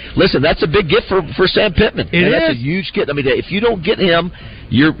know listen, that's a big gift for Sam Pittman. That's a huge kid. I mean, if you don't get him,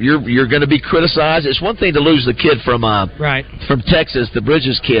 you're going to be criticized. It's one thing to lose the kid from Texas, the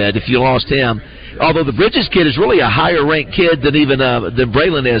Bridges kid, if you lost him. Although the Bridges kid is really a higher-ranked kid than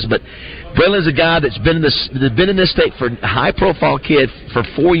Braylon is, but Braylon's a guy that's been in this state for a high-profile kid for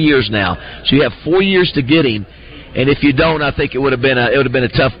 4 years now. So you have 4 years to get him, and if you don't, I think it would have been a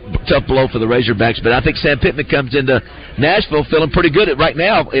tough blow for the Razorbacks. But I think Sam Pittman comes into Nashville feeling pretty good right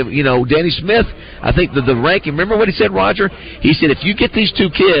now. Danny Smith, I think the ranking. Remember what he said, Roger? He said if you get these two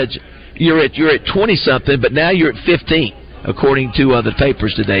kids, you're at 20-something, but now you're at 15. According to the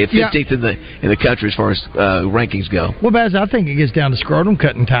papers today, 15th in the country as far as rankings go. Well, Baz, I think it gets down to scrotum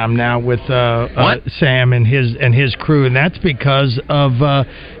cutting time now with Sam and his crew, and that's because of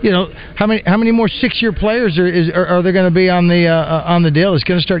how many more 6-year players are there going to be on the deal? It's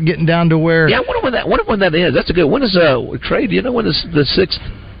going to start getting down to where. Yeah, I wonder when that is. That's a good. When is trade? Do you know when is the 6th?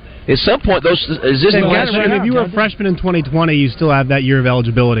 at some point, if you were a freshman in 2020, you still have that year of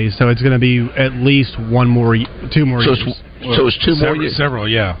eligibility, so it's going to be at least 2 more years. So it's 2 more years? Several,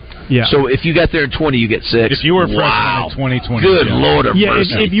 yeah. So if you got there in 20, you get 6. If you were a freshman in 2020. Good Lord of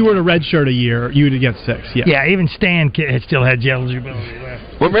mercy. If you were to redshirt a year, you would get 6. Yeah, even Stan still had eligibility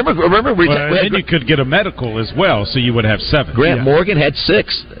left. Remember, then you could get a medical as well, so you would have 7. Grant Morgan had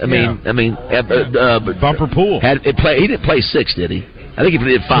 6. Bumper Pool he didn't play 6, did he? I think he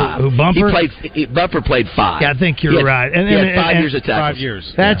did 5. Who Bumper? Bumper played 5. Yeah, I think you're right. And he had 5 years of tackles. 5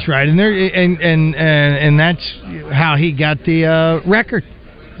 years. That's right, and that's how he got the record.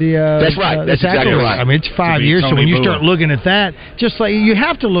 That's right. That's exactly right. I mean, it's 5 years. So when you start looking at that, just like you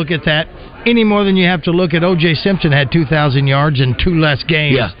have to look at that any more than you have to look at O.J. Simpson had 2,000 yards and 2 less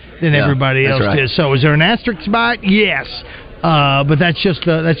games than everybody else did. So is there an asterisk by it? Yes, but that's just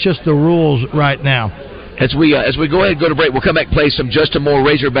the rules right now. As we go ahead and go to break, we'll come back and play some Justin Moore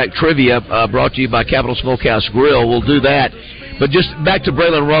Razorback trivia brought to you by Capital Smokehouse Grill. We'll do that. But just back to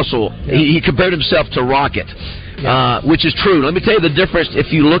Braylon Russell, he compared himself to Rocket. Which is true. Let me tell you the difference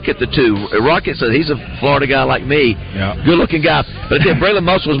if you look at the two. Rocket says he's a Florida guy like me, good-looking guy. But I think Braylon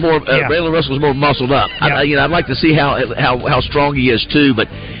Russell was more muscled up. I'd like to see how strong he is too. But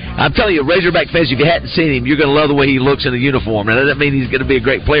I'm telling you, Razorback fans, if you hadn't seen him, you're going to love the way he looks in the uniform. And that doesn't mean he's going to be a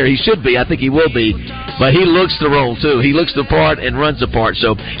great player. He should be. I think he will be. But he looks the role too. He looks the part and runs the part.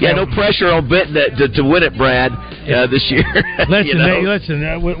 So no pressure on Benton to win it, Brad, this year.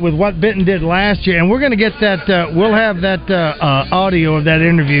 Listen, with what Benton did last year, and we're going to get that. We'll have that audio of that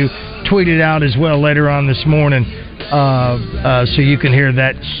interview tweeted out as well later on this morning, so you can hear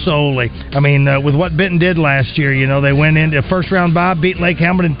that solely. I mean, with what Benton did last year, they went into a first-round bye, beat Lake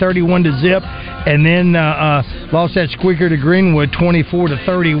Hamilton 31-0, and then lost that squeaker to Greenwood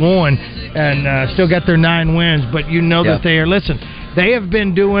 24-31, and still got their 9 wins. But that they are. Listen, they have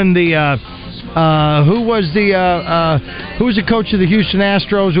been doing the. Who was the coach of the Houston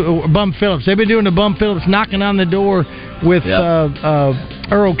Astros? Bum Phillips. They've been doing the Bum Phillips knocking on the door with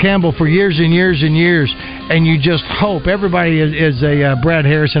Earl Campbell for years and years and years, and you just hope everybody is a Brad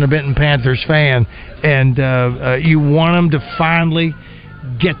Harrison, a Benton Panthers fan, and you want them to finally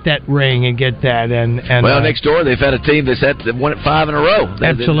get that ring and get that. And next door they've had a team that's won it 5 in a row.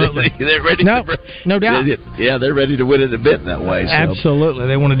 Absolutely, they're ready. No doubt. They're ready to win it a Benton that way. So. Absolutely,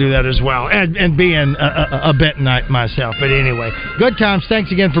 they want to do that as well. And being a Bentonite myself, but anyway, good times.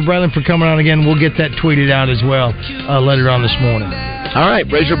 Thanks again for Braylon for coming on again. We'll get that tweeted out as well later on this morning. All right,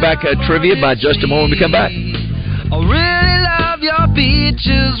 Razorback trivia by Justin Moore when we come back. I really love your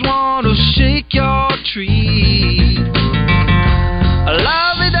beaches, want to shake your tree.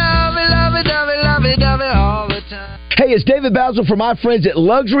 Lovey-dovey all the time. Hey, it's David Basil from my friends at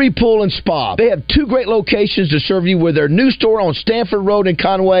Luxury Pool and Spa. They have 2 great locations to serve you with their new store on Stanford Road in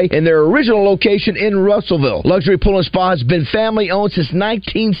Conway and their original location in Russellville. Luxury Pool and Spa has been family-owned since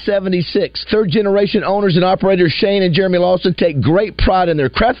 1976. Third-generation owners and operators Shane and Jeremy Lawson take great pride in their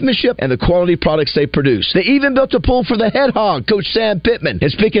craftsmanship and the quality products they produce. They even built a pool for the head hog, Coach Sam Pittman.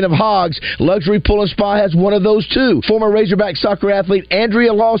 And speaking of hogs, Luxury Pool and Spa has one of those too. Former Razorback soccer athlete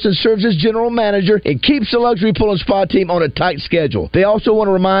Andrea Lawson serves as general manager and keeps the Luxury Pool and Spa team on a tight schedule. They also want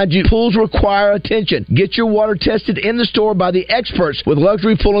to remind you, pools require attention. Get your water tested in the store by the experts with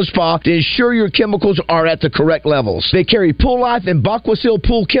Luxury Pool and Spa to ensure your chemicals are at the correct levels. They carry Pool Life and Baquasil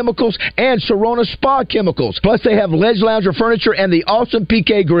Pool Chemicals and Sorona Spa Chemicals. Plus, they have Ledge Lounger Furniture and the awesome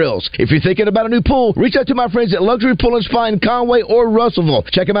PK Grills. If you're thinking about a new pool, reach out to my friends at Luxury Pool and Spa in Conway or Russellville.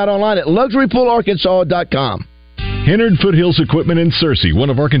 Check them out online at LuxuryPoolArkansas.com. Hennard Foothills Equipment in Searcy,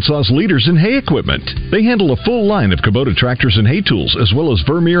 one of Arkansas's leaders in hay equipment. They handle a full line of Kubota tractors and hay tools, as well as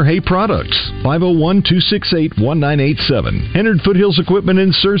Vermeer hay products. 501-268-1987. Hennard Foothills Equipment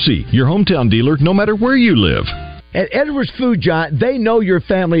in Searcy, your hometown dealer, no matter where you live. At Edwards Food Giant, they know your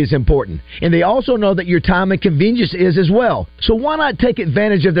family is important, and they also know that your time and convenience is as well. So why not take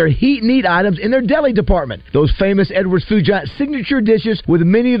advantage of their heat and eat items in their deli department? Those famous Edwards Food Giant signature dishes with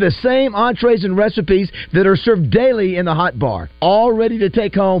many of the same entrees and recipes that are served daily in the hot bar, all ready to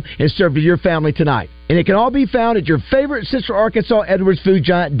take home and serve to your family tonight. And it can all be found at your favorite Central Arkansas Edwards Food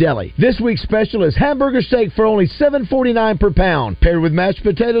Giant deli. This week's special is hamburger steak for only $7.49 per pound, paired with mashed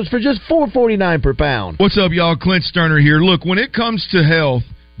potatoes for just $4.49 per pound. What's up, y'all? Clint Sterner here. Look, when it comes to health,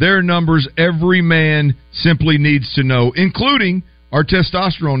 there are numbers every man simply needs to know, including our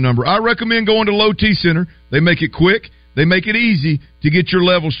testosterone number. I recommend going to Low T Center. They make it quick. They make it easy to get your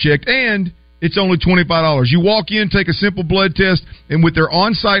levels checked, and it's only $25. You walk in, take a simple blood test, and with their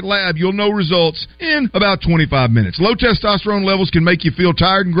on-site lab, you'll know results in about 25 minutes. Low testosterone levels can make you feel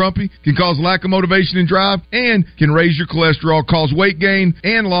tired and grumpy, can cause lack of motivation and drive, and can raise your cholesterol, cause weight gain,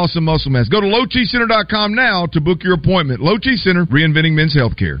 and loss of muscle mass. Go to lowtcenter.com now to book your appointment. Low T Center, reinventing men's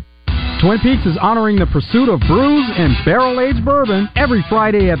healthcare. Twin Peaks is honoring the pursuit of brews and barrel-aged bourbon every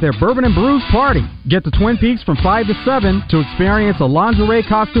Friday at their Bourbon and Brews party. Get to Twin Peaks from 5 to 7 to experience a lingerie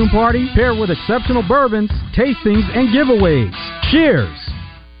costume party paired with exceptional bourbons, tastings, and giveaways. Cheers!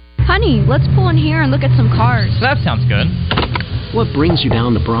 Honey, let's pull in here and look at some cars. That sounds good. What brings you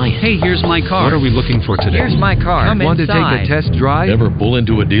down to Bryant? Hey, here's my car. What are we looking for today? Here's my car. Come Want inside. to take a test drive? Ever pull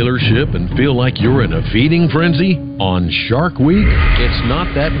into a dealership and feel like you're in a feeding frenzy? On Shark Week, it's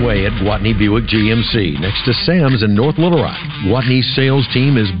not that way at Gwatney Buick GMC, next to Sam's in North Little Rock. Gwatney's sales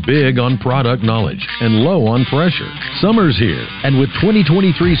team is big on product knowledge and low on pressure. Summer's here, and with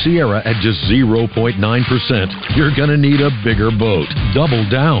 2023 Sierra at just 0.9%, you're gonna need a bigger boat. Double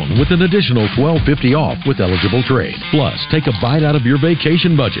down with an additional $1,250 off with eligible trade. Plus, take a bite out of your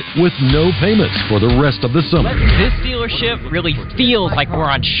vacation budget with no payments for the rest of the summer. This dealership really feels like we're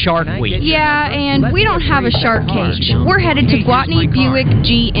on Shark Week. Yeah, and we don't have a shark cage. We're headed to Gwatney Buick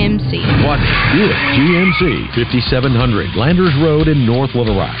GMC. Gwatney Buick GMC, 5700 Landers Road in North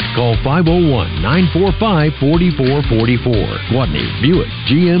Little Rock. Call 501-945-4444.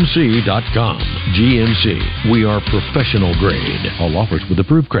 GwatneyBuickGMC.com. GMC, we are professional grade. All offers with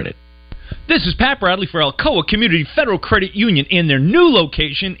approved credit. This is Pat Bradley for Alcoa Community Federal Credit Union in their new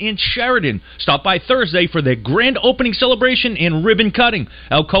location in Sheridan. Stop by Thursday for their grand opening celebration and ribbon cutting.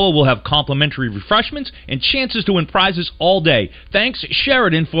 Alcoa will have complimentary refreshments and chances to win prizes all day. Thanks,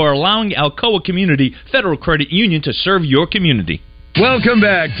 Sheridan, for allowing Alcoa Community Federal Credit Union to serve your community. Welcome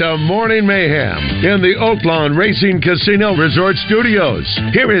back to Morning Mayhem in the Oaklawn Racing Casino Resort Studios.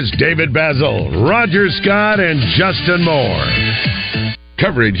 Here is David Basil, Roger Scott, and Justin Moore.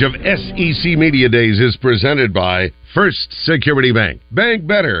 Coverage of SEC Media Days is presented by First Security Bank. Bank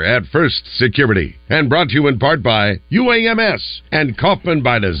better at First Security. And brought to you in part by UAMS and Kaufman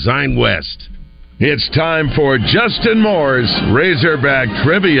by Design West. It's time for Justin Moore's Razorback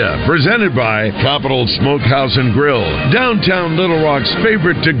Trivia, presented by Capital Smokehouse and Grill, downtown Little Rock's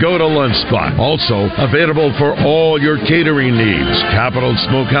favorite to-go-to lunch spot. Also available for all your catering needs.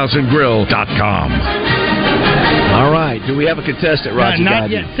 CapitalSmokehouseandGrill.com. All right. Do we have a contestant, Roger?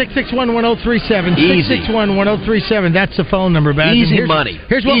 Not yet. 661-1037. 661-1037. That's the phone number, Baz. Easy money.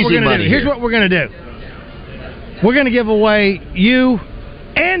 Here's what we're going to do. Here's what we're going to do. We're going to give away you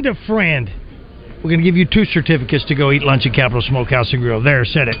and a friend. We're going to give you 2 certificates to go eat lunch at Capital Smokehouse and Grill. There,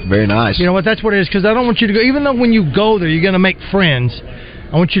 said it. Very nice. You know what? That's what it is, because I don't want you to go. Even though when you go there, you're going to make friends.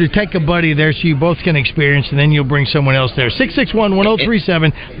 I want you to take a buddy there so you both can experience, and then you'll bring someone else there.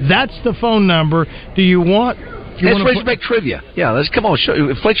 661-1037. That's the phone number. Do you want... It's Razorback Trivia. Yeah, let's come on.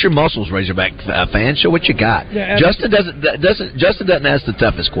 Flex your muscles, Razorback fans. Show what you got. Yeah, Justin doesn't ask the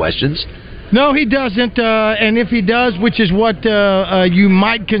toughest questions. No, he doesn't. And if he does, which is what you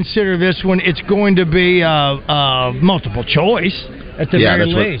might consider this one, it's going to be multiple choice at the very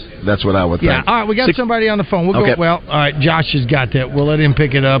least. That's what I would think. Yeah. All right, we got somebody on the phone. We'll go. Well, all right. Josh has got that. We'll let him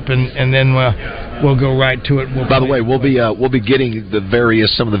pick it up, and then we'll go right to it. By the way, we'll be getting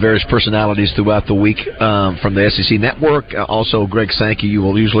some of the various personalities throughout the week from the SEC Network. Also, Greg Sankey, you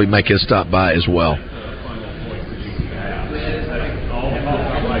will usually make his stop by as well.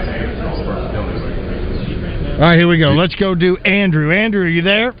 All right, here we go. Let's go do Andrew. Andrew, are you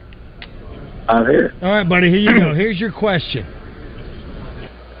there? I'm here. All right, buddy, here you go. Here's your question.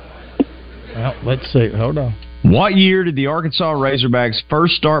 Well, let's see. Hold on. What year did the Arkansas Razorbacks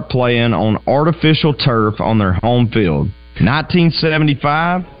first start playing on artificial turf on their home field?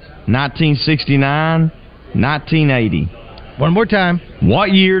 1975, 1969, 1980. One more time.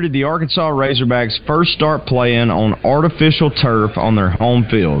 What year did the Arkansas Razorbacks first start playing on artificial turf on their home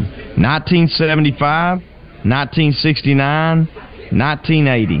field? 1975, 1969,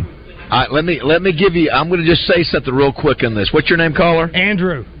 1980. All right, let me give you. I'm going to just say something real quick on this. What's your name, caller?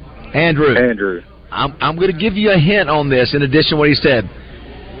 Andrew. Andrew. I'm going to give you a hint on this. In addition to what he said,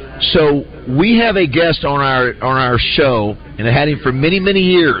 so we have a guest on our show, and I had him for many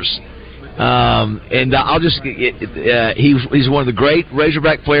years. And I'll just he's one of the great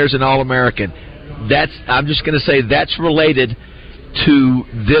Razorback players in All-American. I'm just going to say that's related to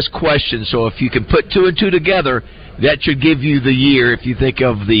this question. So if you can put 2 and 2 together, that should give you the year if you think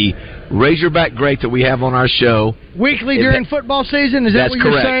of the Razorback great that we have on our show. Weekly during football season? Is that what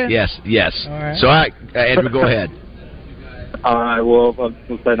you're saying? That's correct. Yes. All right. So, all right, Andrew, go ahead. All right, well, let's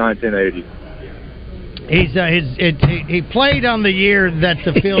say 1980. He played on the year that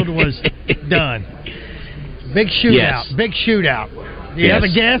the field was done. Big shootout. Yes. Big shootout. Do you have a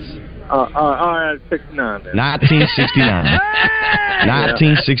guess? All right, 69 then. 1969.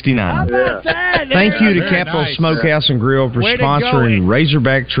 1969. How about that? Thank you to Very Capital nice, Smokehouse and Grill for Way to sponsoring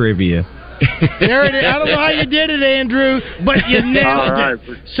Razorback Trivia. There it is. I don't know how you did it, Andrew, but you nailed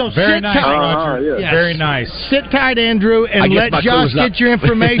it. So very sit nice, tight. Roger. Yes. Very nice. Sit tight, Andrew, and let Josh get your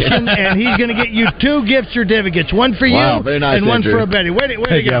information, and he's going to get you 2 gift certificates, one for you very nice, and one Andrew. for a Betty. Way to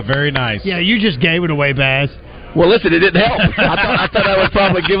go. Yeah, very nice. Yeah, you just gave it away, Baz. Well, listen, it didn't help. I thought I would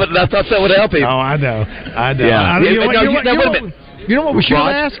probably give it, and I thought that would help him. Oh, I know. Yeah. You know what we should have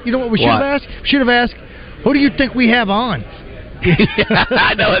asked? You know what we should have asked? Should have asked, who do you think we have on?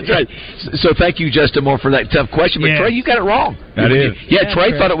 I know, that's right. So thank you, Justin Moore, for that tough question. But Trey, you got it wrong. That is. Yeah,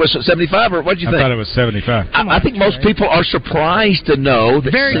 Trey thought it was 75, or what did you think? I thought it was 75. I think most people are surprised to know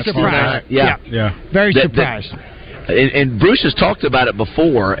that. Very surprised. Yeah. Very surprised. And Bruce has talked about it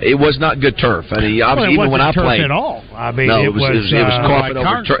before. It was not good turf. I mean, obviously, even when I turf played, at all. I mean, no, it was carpet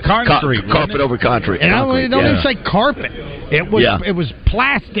like over concrete. Carpet over concrete. And I don't even say carpet. It was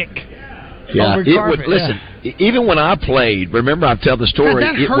plastic. Yeah, over it carpet. would. Listen, even when I played, remember I tell the story.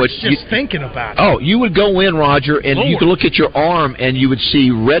 That hurts just thinking about it. Oh, you would go in, Roger, and you could look at your arm, and you would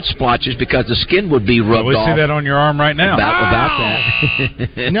see red splotches because the skin would be rubbed off. We see that on your arm right now. About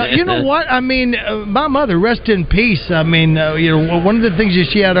that. Now, you know what? I mean, my mother, rest in peace. I mean, one of the things that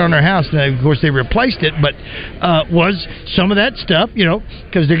she had on her house, and of course they replaced it, but was some of that stuff,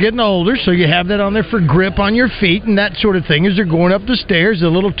 because they're getting older, so you have that on there for grip on your feet and that sort of thing as they're going up the stairs, the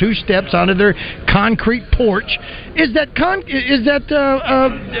little 2 steps onto their concrete porch. Is that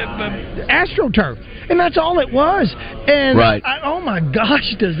AstroTurf, and that's all it was. And right. Oh my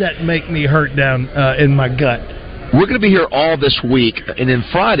gosh, does that make me hurt down in my gut? We're going to be here all this week, and then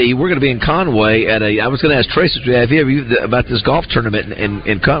Friday we're going to be in Conway at I was going to ask Tracy, have you about this golf tournament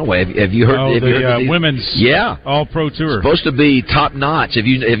in Conway? Have you heard? Have you heard women's All Pro Tour? It's supposed to be top notch. Have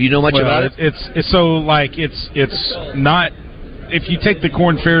you know much about it? It's so like it's not. If you take the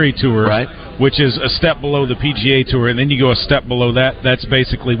Korn Ferry Tour, right, which is a step below the PGA Tour, and then you go a step below that, that's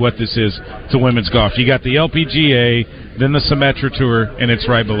basically what this is to women's golf. You got the LPGA, then the Symetra Tour, and it's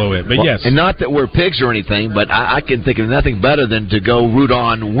right below it. But yes. And not that we're pigs or anything, but I can think of nothing better than to go root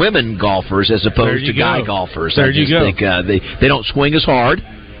on women golfers as opposed to guy golfers. I just think they don't swing as hard.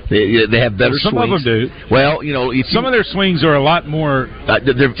 They have better swings. Some of them do. Well, some of their swings are a lot more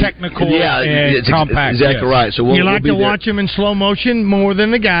technical and compact. Exactly right. So you like to watch them in slow motion more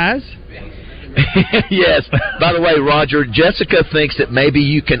than the guys? Yes. By the way, Roger, Jessica thinks that maybe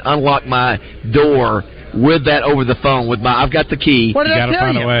you can unlock my door with that over the phone. I've got the key. What did I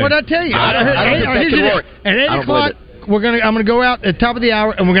tell you? I don't think that can work. At 8 o'clock, I'm going to go out at the top of the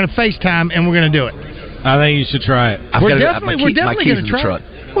hour, and we're going to FaceTime, and we're going to do it. I think you should try it. We're definitely going to try it.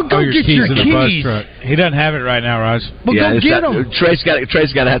 Well, go get your keys. In the bus truck. He doesn't have it right now, Raj. Well, go get them. Trey's got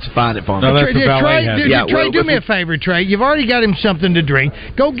to have to find it for me. No, that's the valet has. Trey, do me a favor, Trey. You've already got him something to drink.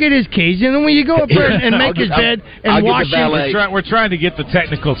 Go get his keys, and then when you go up there and make his bed and wash him. We're trying to get the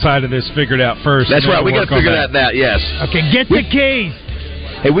technical side of this figured out first. That's right. We got to figure that out. Yes. Okay, get the keys.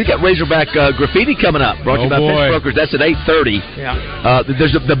 Hey, we got Razorback graffiti coming up. Brought to you by Pitch Brokers. That's at 8:30. Yeah.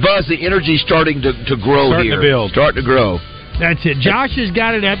 There's the buzz, the energy starting to grow here. Starting to grow. That's it. Josh has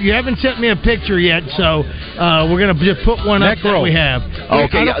got it up. You haven't sent me a picture yet, so we're going to just put one up that we have.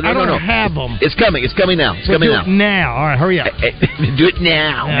 Okay. I don't have them. It's coming. It's coming now. Do it now. All right, hurry up. Do it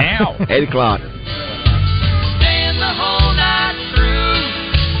now. Now. 8 o'clock. Staying the whole night through.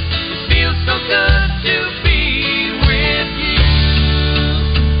 It feels so good to be with you.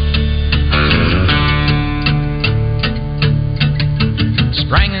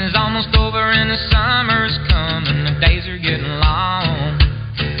 Spring is almost over and the summer's coming. The days are getting long.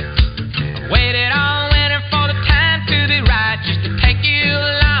 I waited all winter for the time to be right, just to take you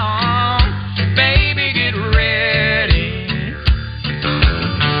along. Baby, get ready.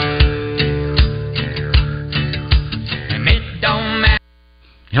 And it don't matter.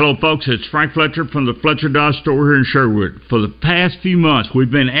 Hello, folks. It's Frank Fletcher from the Fletcher Dodge store here in Sherwood. For the past few months,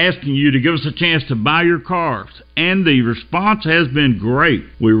 we've been asking you to give us a chance to buy your cars, and the response has been great.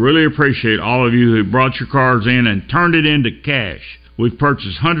 We really appreciate all of you who brought your cars in and turned it into cash. We've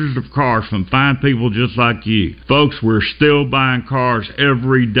purchased hundreds of cars from fine people just like you. Folks, we're still buying cars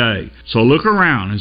every day. So look around and